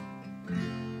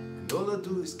 And all I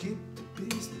do is keep the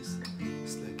business.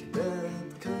 It's like a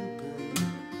bad company.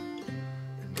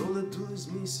 And all I do is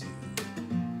miss you.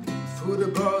 Through the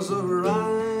bars of a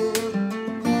rhyme,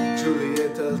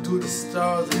 Juliet, I'll do the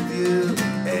stars with you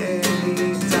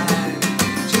anytime.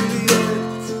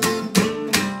 Juliet,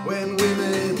 when we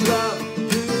made love,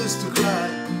 you used to cry.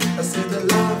 I said I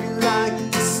love you like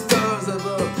the stars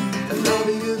above.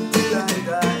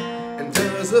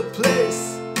 A place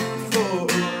for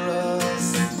us,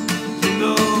 you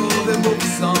know the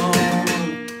movie song.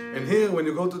 And here, when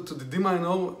you go to the D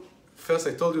minor, first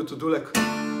I told you to do like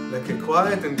a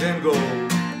quiet and then go.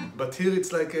 But here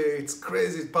it's like it's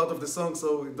crazy part of the song,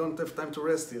 so we don't have time to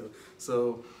rest here.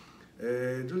 So,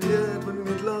 Juliet, when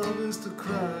we made love, used to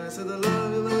cry. I said I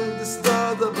love you like the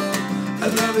stars above. I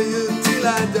love you till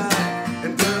I die.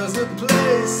 And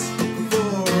bass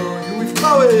for you with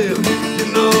power. You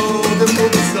know the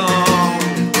movie song.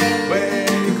 When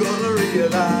you gonna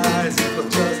realize it was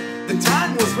just the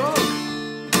time was wrong.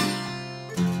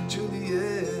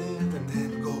 Juliet, and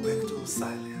then go back to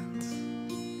silence.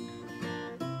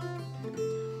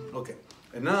 Okay,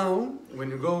 and now when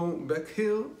you go back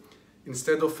here,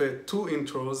 instead of two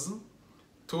intros,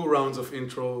 2 rounds of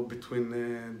intro between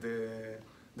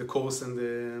the chorus and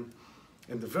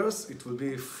the verse, it will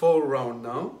be 4 rounds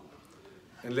now,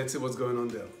 and let's see what's going on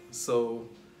there. So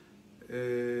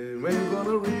when you're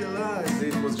gonna realize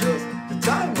it was just the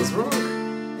time was wrong.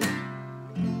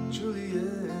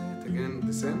 Juliet, again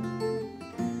the same,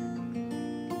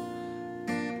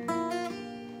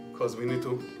 because we need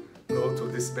to go to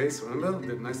this bass. Remember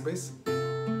the nice bass,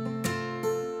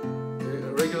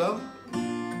 regular.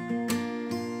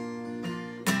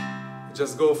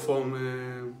 Just go from,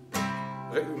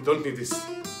 don't need this,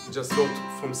 just go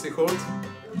from C chord,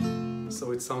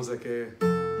 so it sounds like a,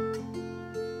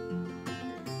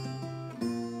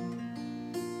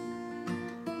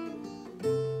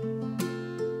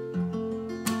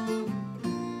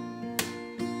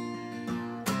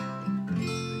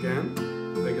 again,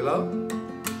 regular,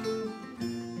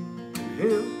 and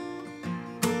here,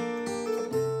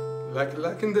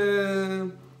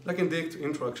 like in the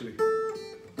intro actually.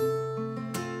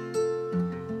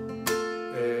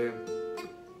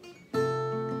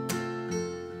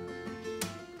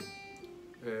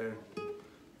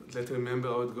 Let's remember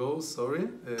how it goes, sorry.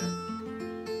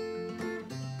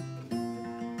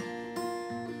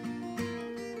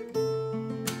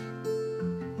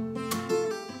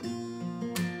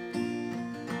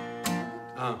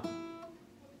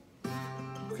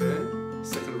 Okay,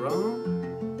 second round.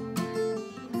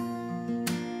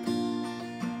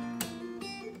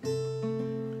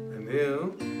 And here,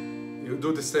 you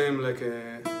do the same, like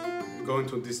going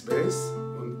to this bass.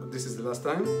 This is the last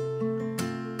time.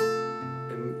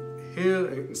 Here,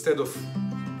 instead of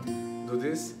do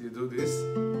this, you do this.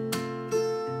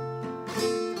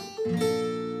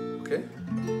 Okay?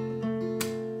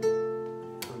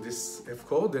 On this F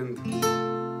chord, and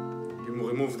you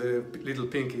remove the little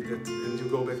pinky, and you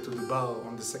go back to the bar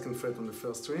on the 2nd fret on the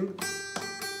 1st string.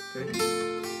 Okay?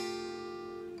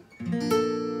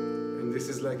 And this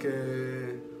is like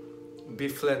a B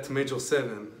flat major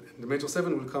 7. The major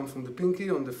 7 will come from the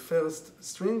pinky on the 1st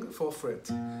string, 4th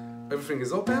fret. Everything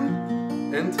is open,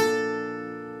 and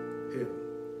here.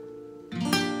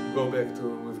 Go back to,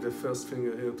 with the 1st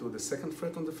finger here to the 2nd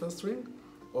fret on the 1st string,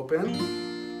 open.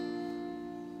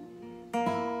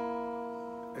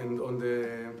 And on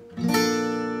the,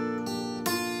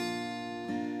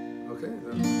 okay,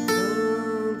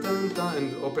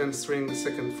 and open string,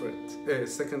 2nd fret,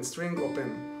 2nd string, open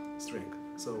string.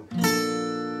 So,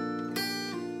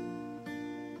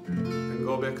 and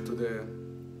go back to the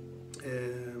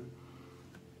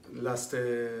last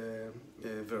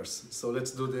verse. So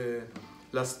let's do the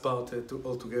last part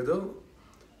all together.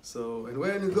 So, and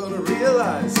when you're gonna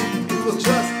realize it was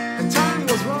just the time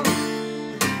was wrong.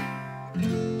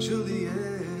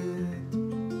 Juliet.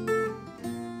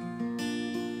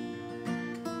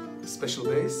 Special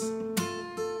bass.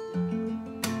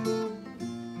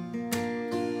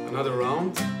 Another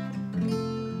round.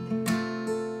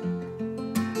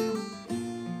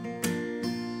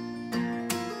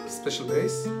 Special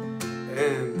bass,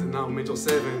 and now major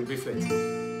 7, B flat.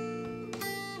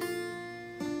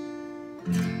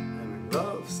 And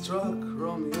love struck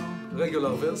Romeo,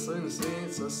 regular verse, in the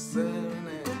streets a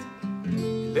serenade.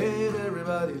 Let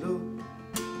everybody look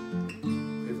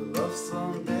with a love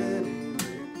song that he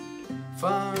made.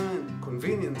 Fine,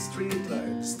 convenient street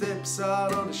light, steps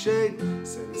out on the shade,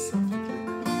 says something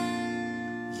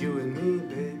like, you and me,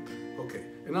 babe. Okay,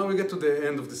 and now we get to the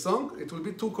end of the song. It will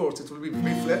be 2 chords. It will be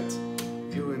B flat,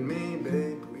 you and me,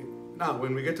 babe. Now,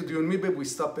 when we get to the you and me, babe, we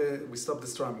stop the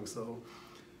strumming. So,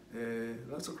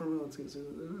 lots of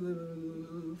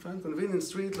fine, convenient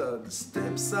street light,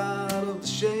 steps out of the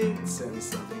shade, and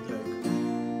something like,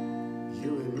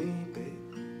 you and me, babe.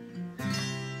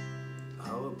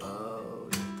 How about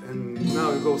it? And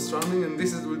now we go strumming, and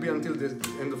this will be until the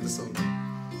end of the song.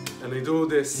 And I do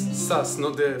this sus,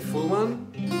 not the full one.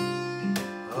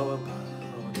 How about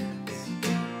it?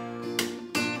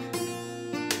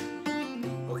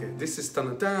 Okay, this is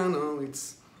Tanatano,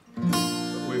 it's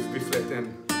with B flat M.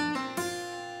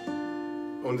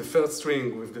 On the 3rd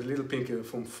string with the little pinky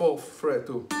from 4th fret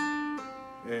to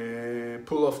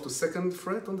pull off to 2nd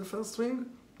fret on the 1st string,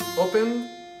 open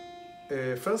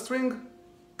 1st string,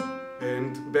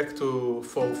 and back to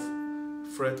 4th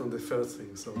fret on the 3rd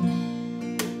string. So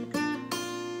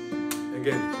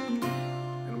again.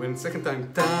 when second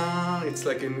time ta, it's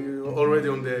like already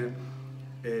on the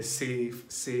C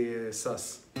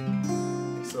sus.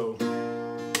 So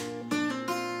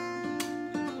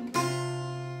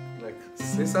like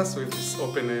C sus with this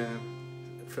open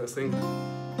first thing.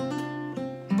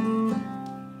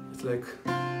 It's like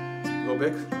go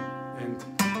back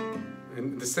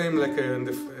and the same like on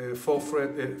the fourth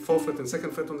fret and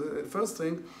second fret on the first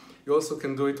string. You also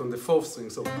can do it on the fourth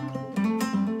string. So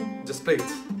just play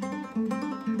it.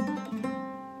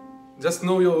 Just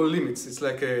know your limits. It's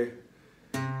like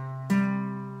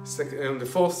on the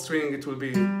fourth string it will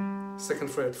be second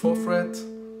fret, fourth fret,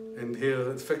 and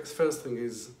here the first string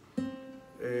is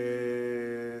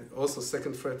also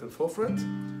second fret and fourth fret.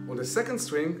 On the second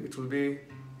string it will be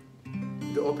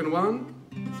the open one,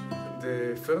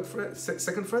 the third fret,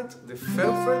 second fret, the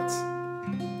third fret,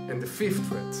 and the fifth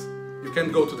fret. You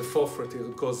can't go to the fourth fret here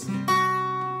because you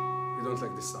don't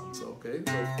like the sound. So okay.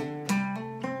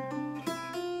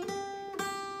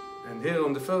 And here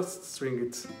on the first string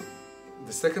it's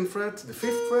the second fret, the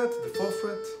fifth fret, the fourth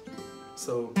fret.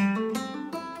 So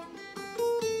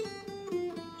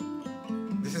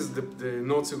this is the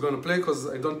notes you're gonna play, because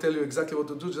I don't tell you exactly what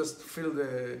to do, just feel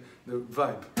the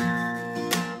vibe.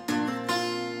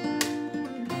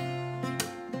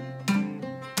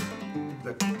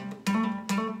 Like,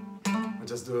 I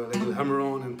just do a little hammer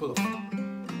on and pull off.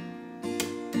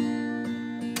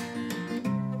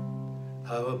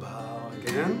 How about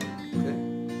again? Okay.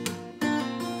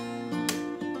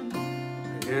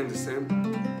 Again, the same,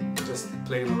 just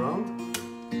playing around,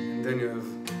 and then you have.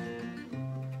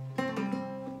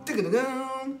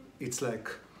 It's like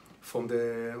from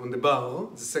on the bar,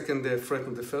 the second fret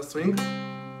on the first string,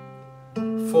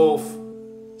 fourth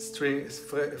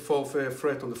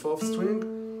fret on the fourth string,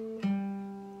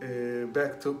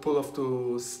 back to pull off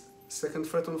to second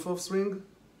fret on the fourth string,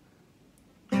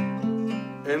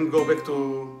 and go back to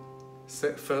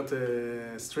third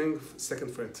string,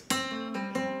 second fret.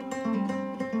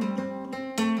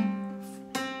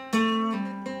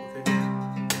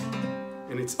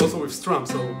 And it's also with strum,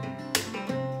 so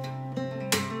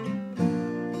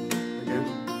again,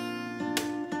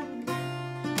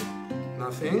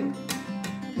 nothing,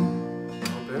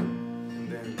 open, and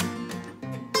then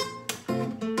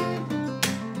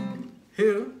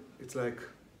here it's like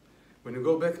when you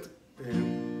go back,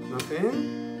 nothing,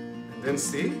 and then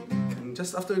C, and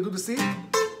just after you do the C,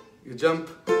 you jump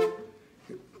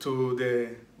to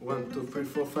the 1, 2, 3,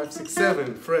 4, 5, 6,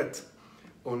 7 fret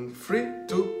on 3,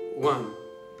 2, 1.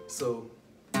 So,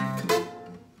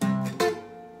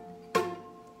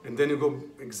 and then you go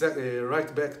exactly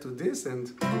right back to this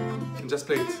and just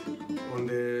play it on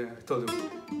the, I told you,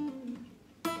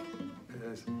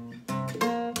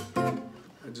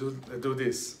 I do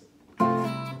this.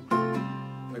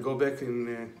 I go back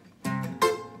in,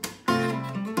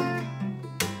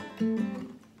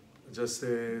 just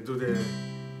do the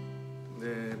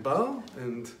bar,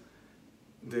 and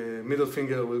the middle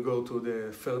finger will go to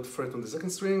the third fret on the second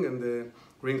string, and the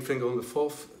ring finger on the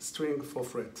fourth string, fourth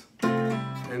fret,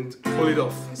 and pull it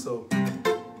off. So,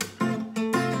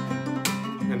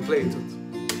 and play it.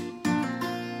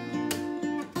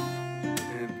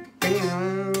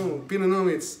 And piano,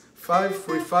 it's 5,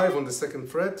 3, 5 on the second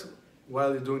fret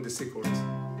while you're doing the C chord.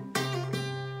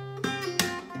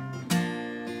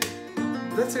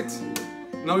 That's it.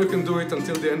 Now you can do it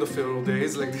until the end of your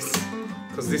days like this.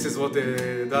 Because this is what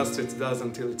the Dire Straits does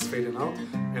until it's fading out.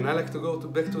 And I like to go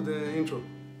back to the intro.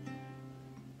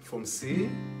 From C,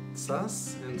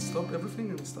 sus, and stop everything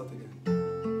and start again.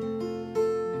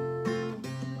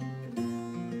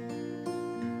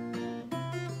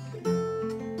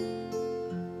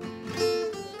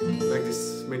 Like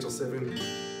this major 7.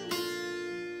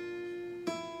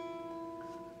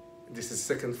 This is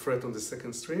second fret on the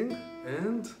second string,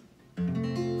 and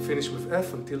finish with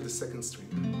F until the second string.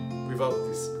 Without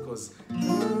this, because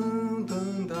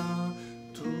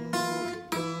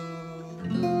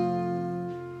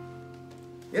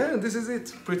yeah, this is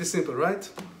it. Pretty simple, right?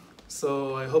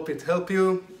 So I hope it helped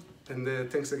you, and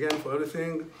thanks again for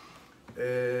everything.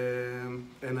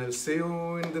 And I'll see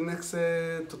you in the next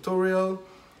tutorial,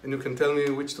 and you can tell me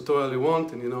which tutorial you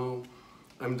want, and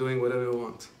I'm doing whatever you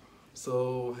want.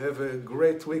 So have a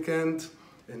great weekend,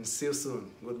 and see you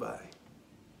soon. Goodbye.